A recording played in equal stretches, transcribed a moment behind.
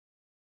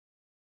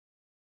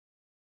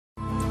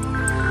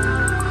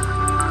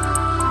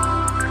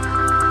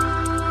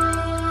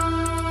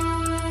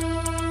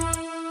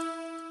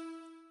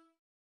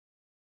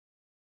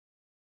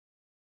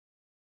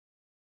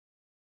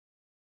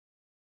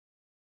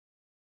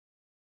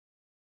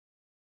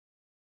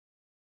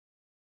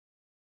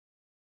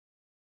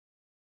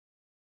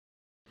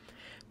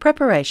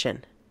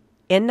Preparation.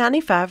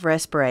 N95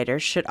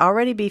 respirators should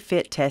already be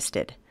fit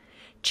tested.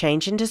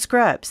 Change into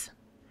scrubs.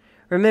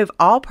 Remove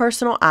all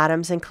personal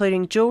items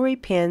including jewelry,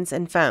 pens,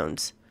 and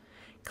phones.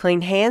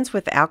 Clean hands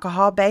with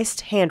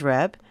alcohol-based hand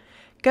rub.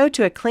 Go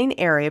to a clean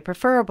area,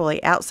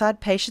 preferably outside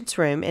patient's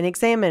room, and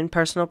examine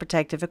personal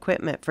protective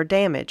equipment for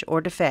damage or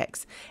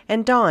defects,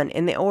 and don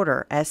in the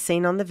order as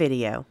seen on the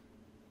video.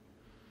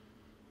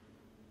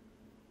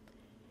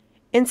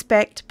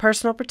 Inspect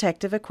personal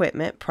protective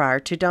equipment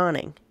prior to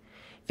donning.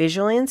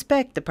 Visually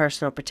inspect the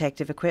personal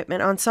protective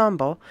equipment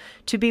ensemble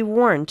to be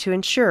worn to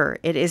ensure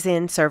it is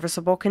in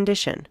serviceable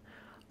condition.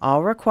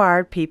 All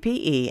required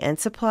PPE and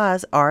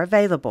supplies are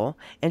available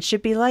and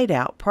should be laid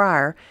out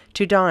prior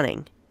to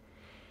donning.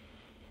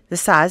 The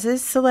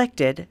sizes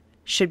selected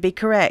should be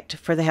correct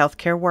for the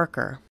healthcare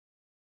worker.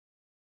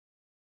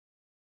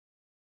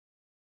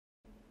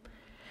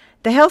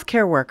 The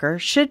healthcare worker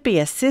should be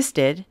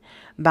assisted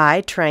by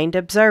a trained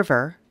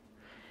observer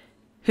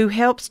who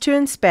helps to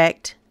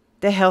inspect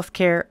the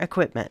healthcare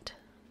equipment.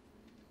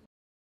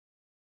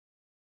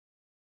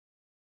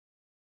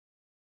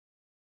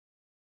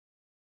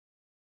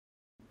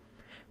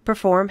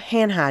 Perform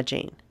hand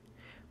hygiene.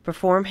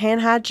 Perform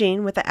hand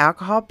hygiene with the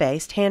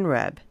alcohol-based hand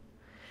rub.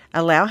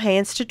 Allow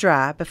hands to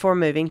dry before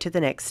moving to the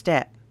next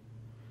step.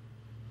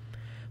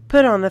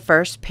 Put on the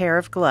first pair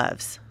of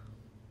gloves.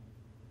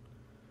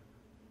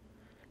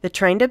 The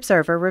trained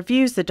observer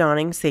reviews the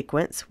donning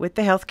sequence with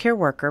the healthcare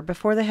worker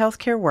before the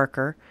healthcare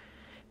worker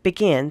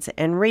begins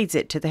and reads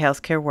it to the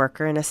healthcare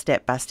worker in a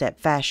step-by-step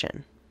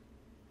fashion.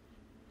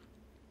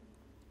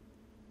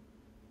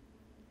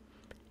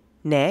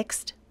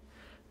 Next,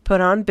 put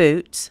on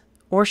boots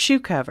or shoe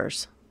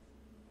covers.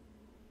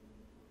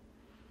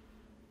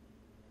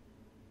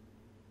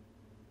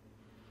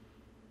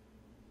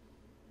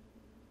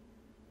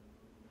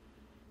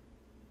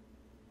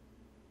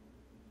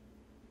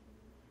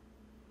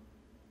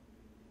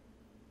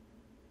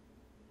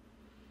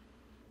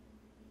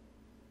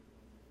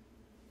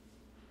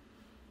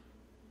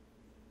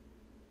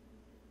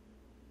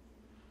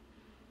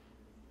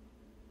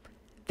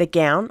 The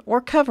gown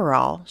or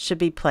coverall should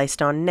be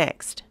placed on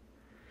next.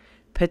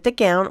 Put the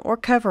gown or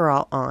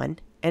coverall on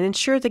and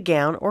ensure the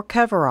gown or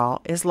coverall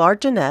is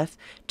large enough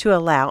to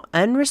allow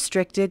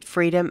unrestricted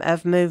freedom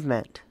of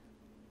movement.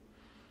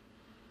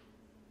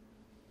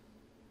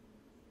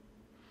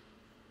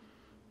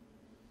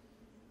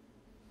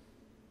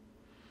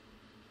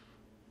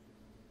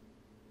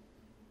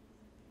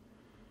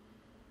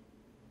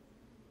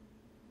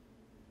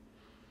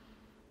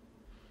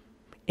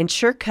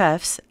 Ensure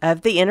cuffs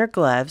of the inner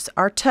gloves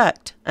are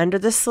tucked under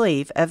the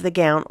sleeve of the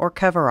gown or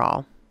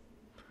coverall.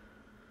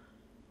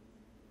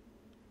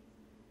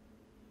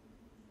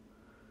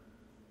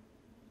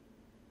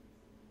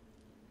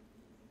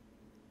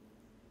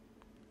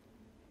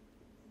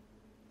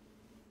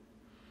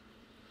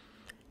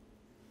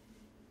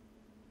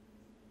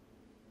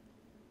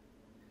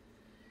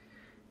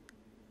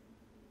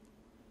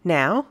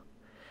 Now,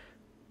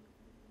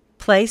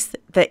 place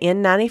the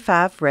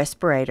N95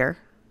 respirator.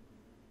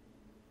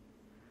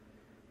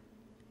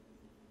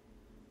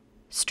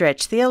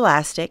 Stretch the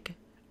elastic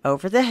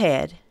over the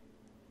head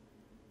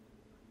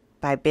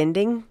by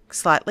bending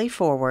slightly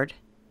forward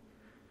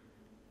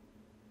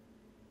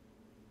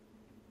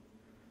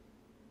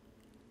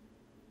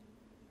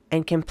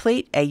and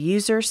complete a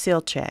user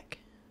seal check.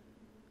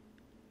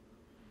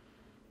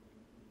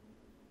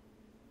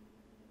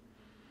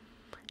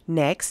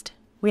 Next,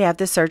 we have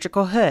the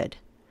surgical hood.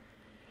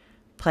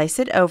 Place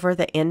it over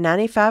the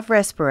N95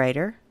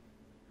 respirator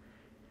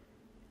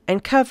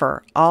and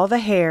cover all the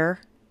hair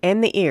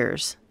and the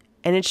ears,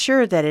 and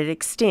ensure that it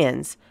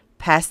extends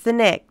past the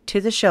neck to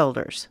the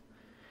shoulders.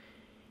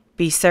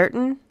 Be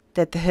certain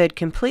that the hood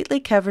completely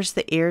covers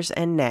the ears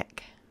and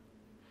neck.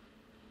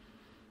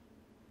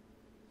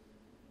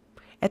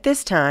 At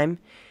this time,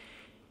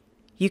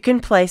 you can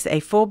place a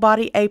full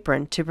body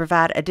apron to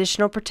provide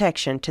additional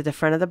protection to the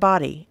front of the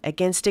body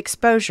against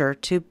exposure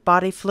to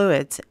body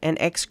fluids and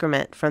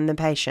excrement from the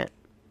patient.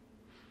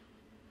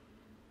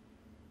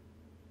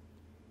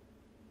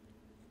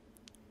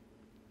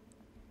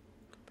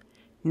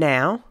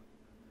 Now,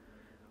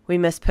 we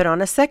must put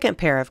on a second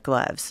pair of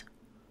gloves.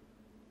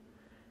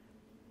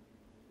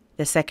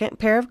 The second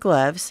pair of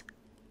gloves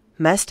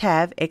must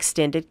have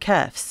extended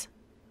cuffs.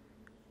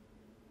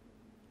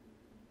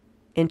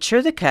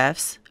 Ensure the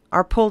cuffs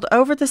are pulled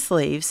over the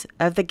sleeves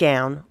of the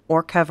gown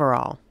or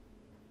coverall.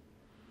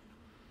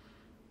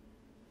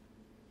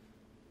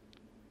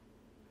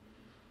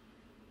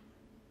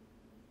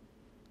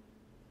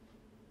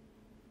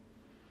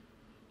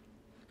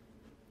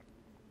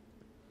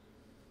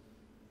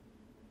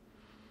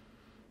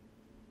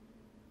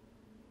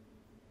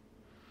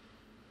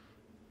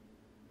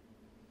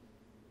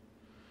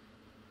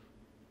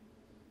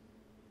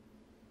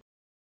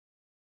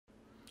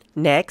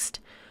 Next,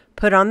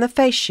 put on the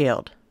face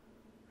shield.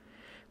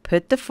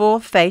 Put the full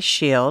face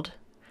shield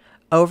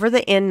over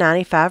the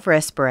N95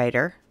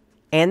 respirator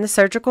and the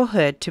surgical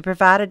hood to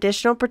provide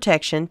additional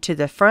protection to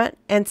the front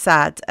and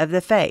sides of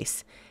the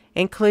face,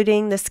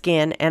 including the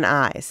skin and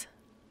eyes.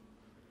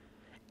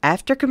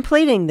 After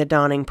completing the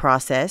donning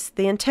process,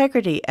 the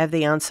integrity of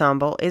the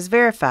ensemble is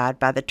verified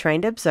by the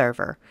trained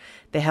observer.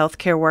 The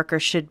healthcare worker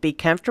should be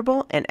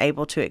comfortable and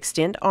able to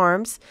extend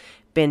arms,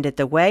 bend at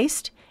the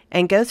waist,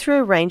 and go through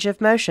a range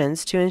of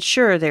motions to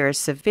ensure there is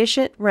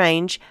sufficient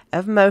range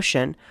of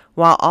motion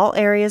while all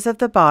areas of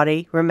the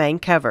body remain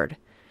covered.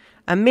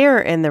 A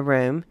mirror in the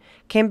room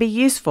can be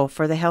useful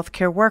for the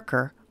healthcare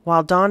worker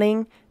while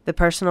donning the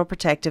personal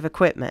protective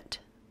equipment.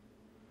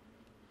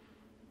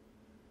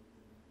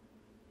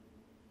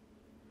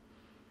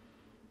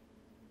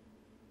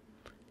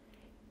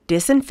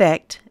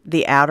 Disinfect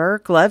the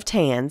outer gloved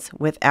hands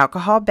with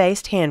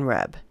alcohol-based hand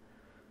rub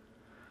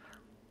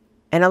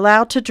and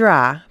allow to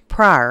dry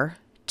prior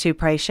to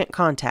patient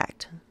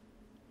contact.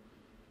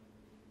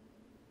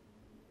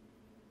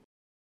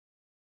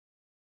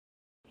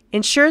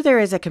 Ensure there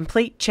is a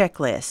complete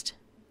checklist.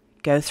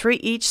 Go through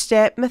each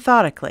step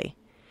methodically.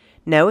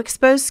 No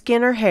exposed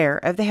skin or hair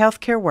of the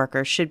healthcare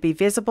worker should be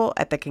visible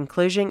at the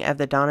conclusion of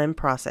the donning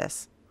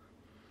process.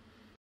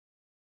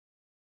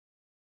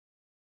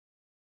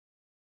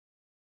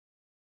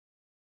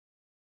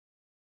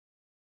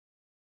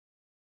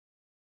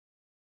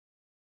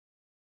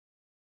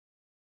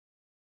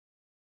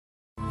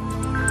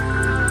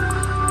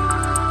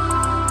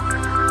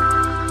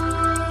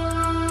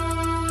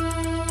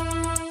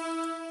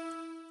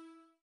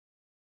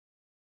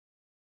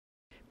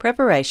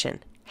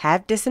 Preparation.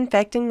 Have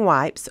disinfecting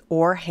wipes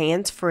or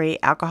hands-free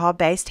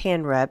alcohol-based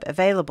hand rub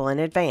available in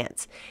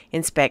advance.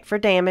 Inspect for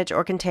damage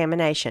or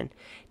contamination.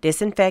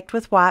 Disinfect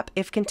with wipe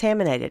if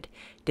contaminated.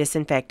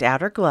 Disinfect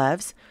outer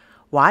gloves.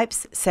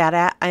 Wipes set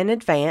out in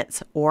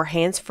advance or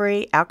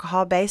hands-free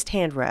alcohol-based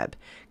hand rub.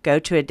 Go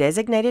to a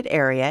designated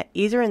area,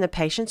 either in the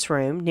patient's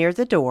room, near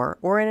the door,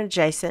 or in an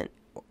adjacent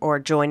or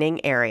adjoining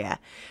area.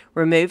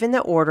 Remove in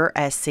the order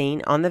as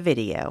seen on the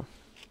video.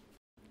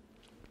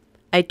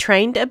 A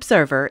trained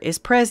observer is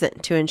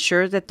present to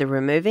ensure that the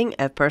removing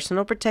of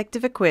personal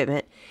protective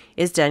equipment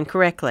is done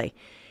correctly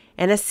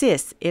and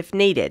assists if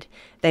needed.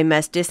 They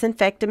must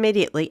disinfect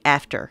immediately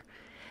after.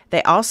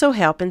 They also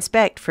help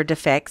inspect for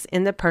defects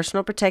in the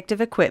personal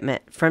protective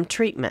equipment from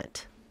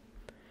treatment.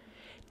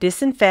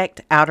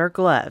 Disinfect outer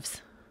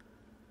gloves.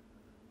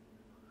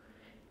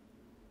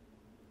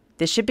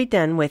 This should be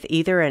done with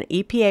either an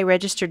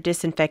EPA-registered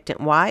disinfectant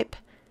wipe,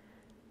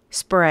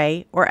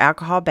 spray, or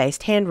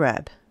alcohol-based hand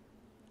rub.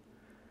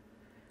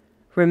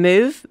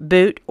 Remove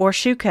boot or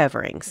shoe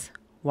coverings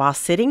while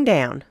sitting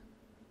down.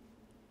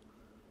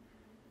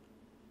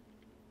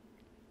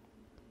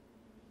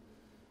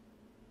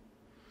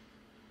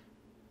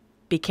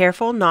 Be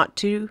careful not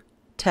to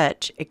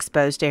touch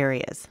exposed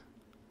areas.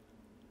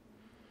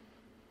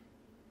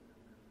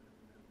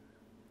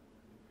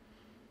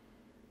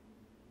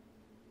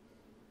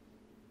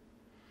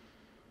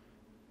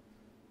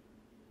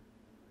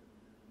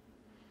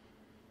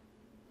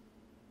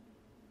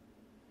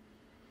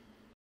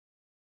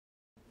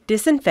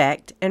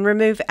 Disinfect and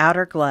remove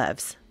outer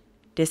gloves.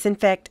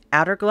 Disinfect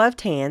outer gloved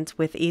hands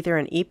with either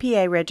an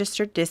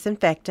EPA-registered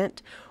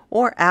disinfectant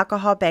or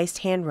alcohol-based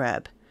hand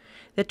rub.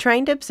 The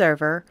trained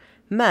observer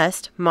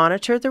must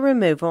monitor the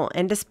removal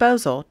and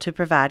disposal to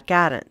provide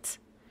guidance.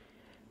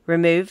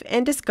 Remove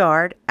and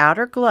discard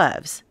outer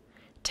gloves,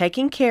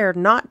 taking care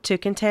not to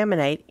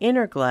contaminate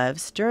inner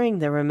gloves during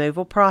the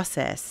removal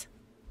process.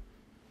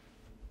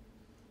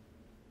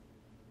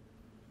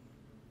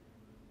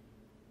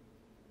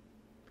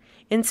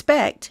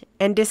 Inspect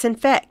and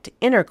disinfect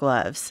inner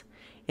gloves.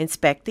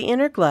 Inspect the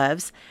inner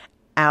gloves'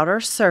 outer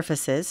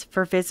surfaces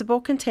for visible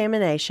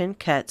contamination,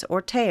 cuts,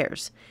 or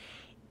tears.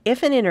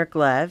 If an inner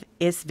glove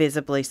is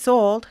visibly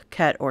soiled,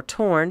 cut, or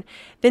torn,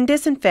 then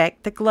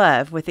disinfect the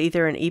glove with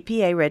either an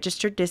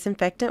EPA-registered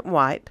disinfectant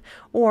wipe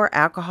or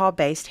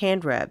alcohol-based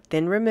hand rub.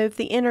 Then remove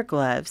the inner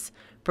gloves.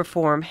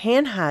 Perform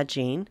hand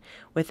hygiene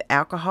with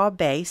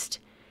alcohol-based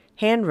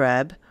hand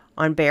rub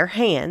on bare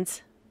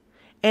hands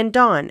and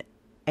don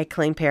a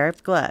clean pair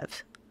of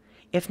gloves.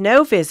 If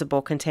no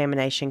visible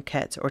contamination,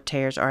 cuts, or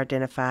tears are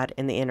identified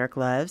in the inner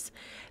gloves,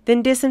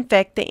 then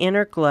disinfect the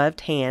inner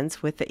gloved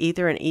hands with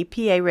either an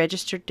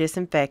EPA-registered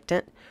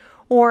disinfectant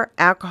or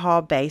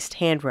alcohol-based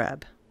hand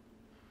rub.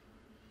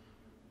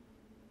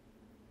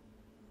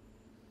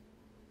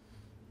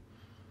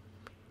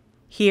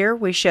 Here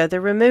we show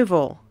the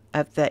removal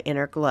of the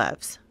inner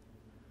gloves.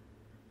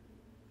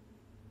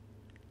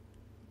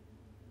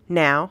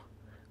 Now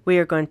we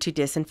are going to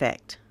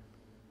disinfect.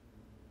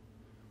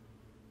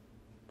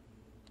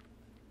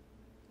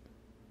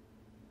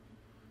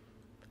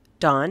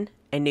 Don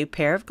a new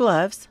pair of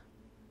gloves.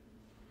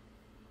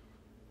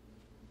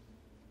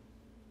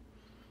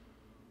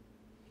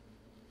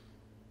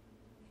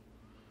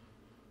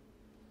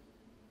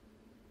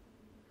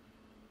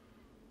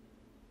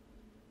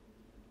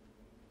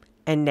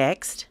 And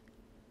next,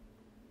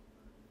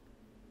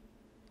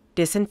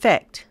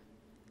 disinfect.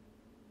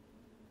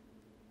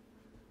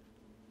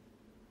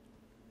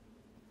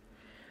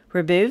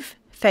 Remove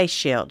face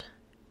shield.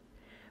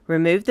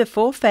 Remove the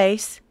full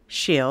face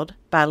shield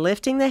by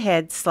lifting the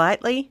head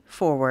slightly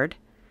forward,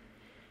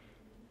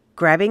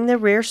 grabbing the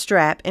rear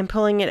strap and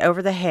pulling it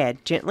over the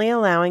head, gently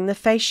allowing the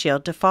face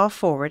shield to fall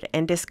forward,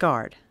 and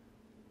discard.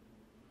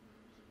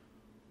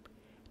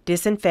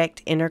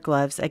 Disinfect inner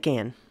gloves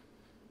again.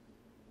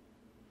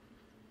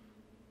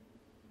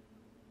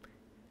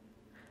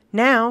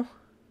 Now,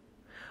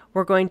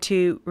 we're going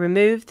to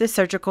remove the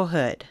surgical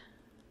hood.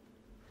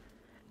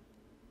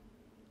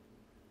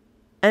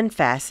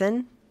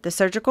 Unfasten the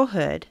surgical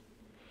hood,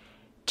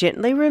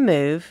 gently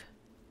remove,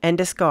 and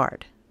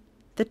discard.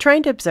 The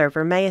trained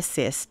observer may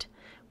assist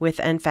with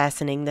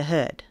unfastening the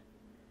hood.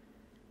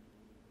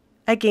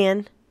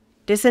 Again,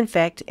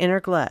 disinfect inner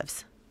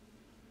gloves.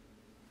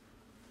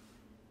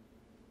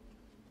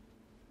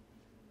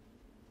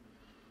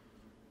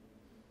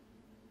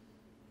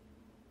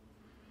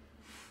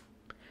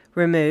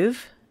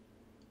 Remove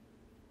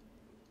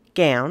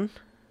gown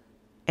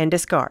and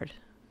discard.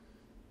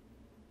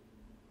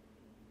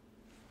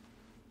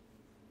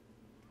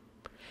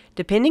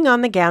 Depending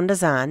on the gown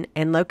design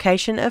and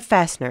location of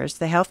fasteners,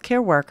 the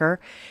healthcare worker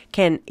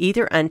can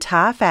either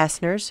untie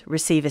fasteners,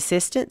 receive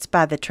assistance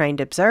by the trained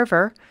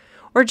observer,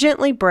 or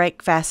gently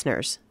break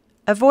fasteners.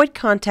 Avoid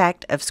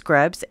contact of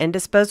scrubs and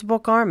disposable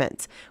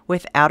garments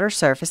with outer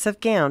surface of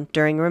gown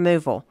during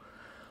removal.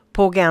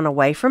 Pull gown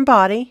away from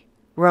body,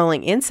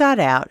 rolling inside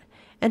out,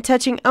 and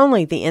touching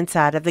only the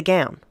inside of the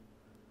gown.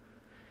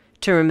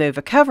 To remove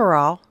a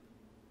coverall,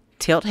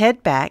 tilt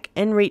head back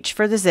and reach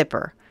for the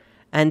zipper.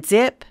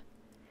 Unzip,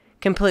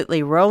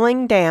 completely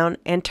rolling down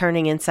and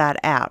turning inside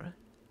out.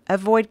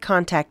 Avoid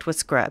contact with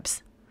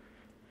scrubs.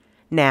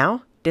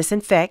 Now,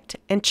 disinfect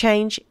and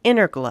change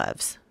inner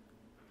gloves.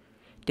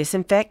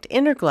 Disinfect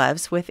inner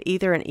gloves with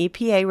either an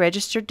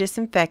EPA-registered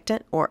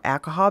disinfectant or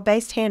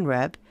alcohol-based hand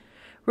rub.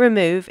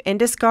 Remove and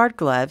discard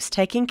gloves,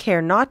 taking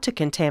care not to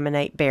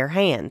contaminate bare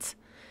hands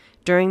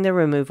during the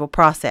removal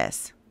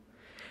process.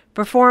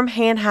 Perform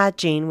hand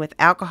hygiene with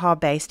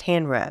alcohol-based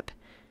hand rub.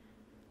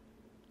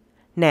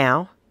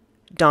 Now,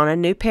 don a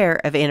new pair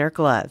of inner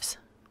gloves.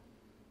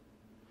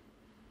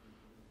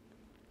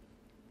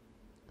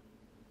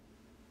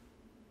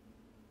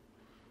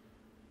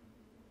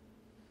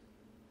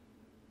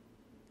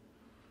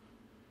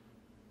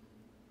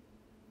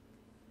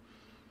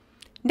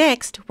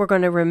 Next, we're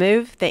going to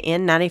remove the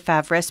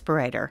N95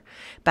 respirator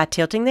by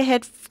tilting the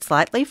head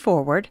slightly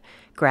forward,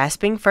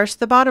 grasping first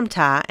the bottom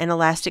tie and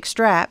elastic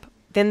strap,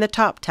 then the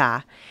top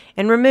tie,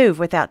 and remove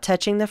without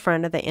touching the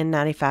front of the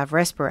N95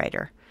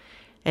 respirator,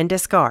 and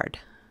discard.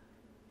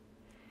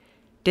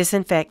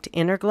 Disinfect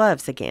inner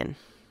gloves again.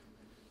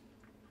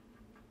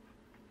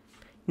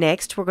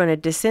 Next, we're going to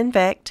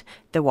disinfect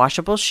the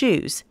washable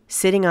shoes.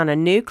 Sitting on a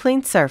new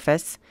clean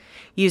surface,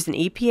 use an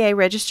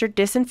EPA-registered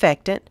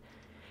disinfectant.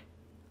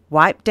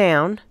 Wipe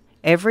down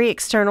every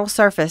external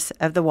surface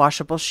of the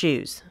washable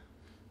shoes.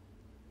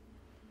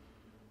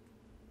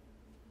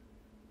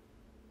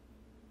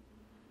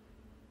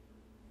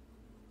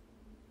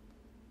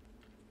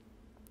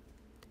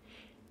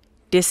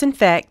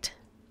 Disinfect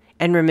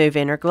and remove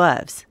inner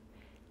gloves.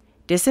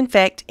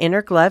 Disinfect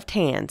inner gloved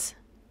hands.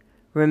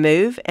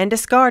 Remove and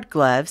discard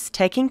gloves,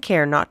 taking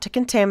care not to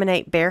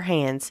contaminate bare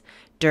hands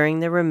during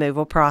the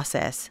removal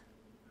process.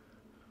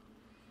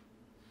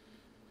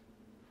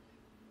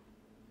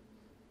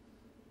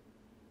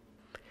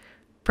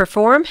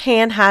 Perform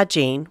hand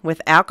hygiene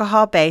with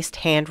alcohol-based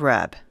hand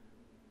rub.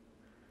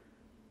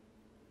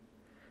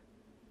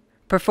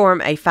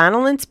 Perform a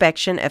final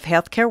inspection of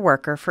healthcare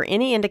worker for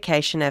any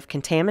indication of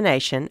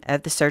contamination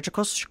of the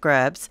surgical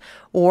scrubs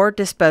or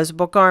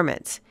disposable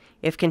garments.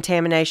 If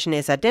contamination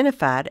is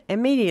identified,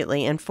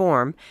 immediately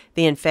inform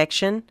the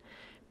infection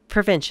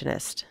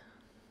preventionist.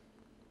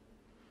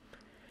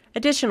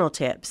 Additional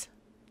tips.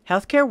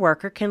 Healthcare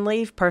worker can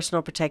leave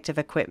personal protective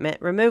equipment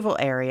removal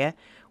area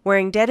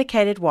wearing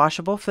dedicated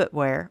washable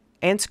footwear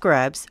and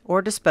scrubs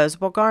or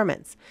disposable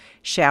garments.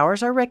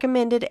 Showers are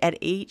recommended at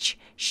each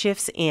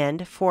shift's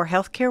end for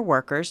healthcare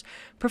workers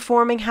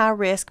performing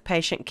high-risk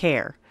patient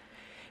care.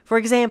 For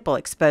example,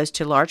 exposed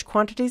to large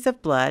quantities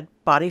of blood,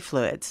 body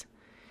fluids.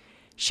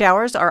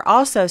 Showers are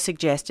also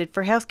suggested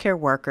for healthcare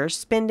workers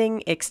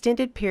spending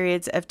extended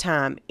periods of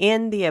time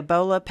in the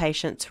Ebola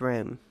patient's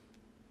room.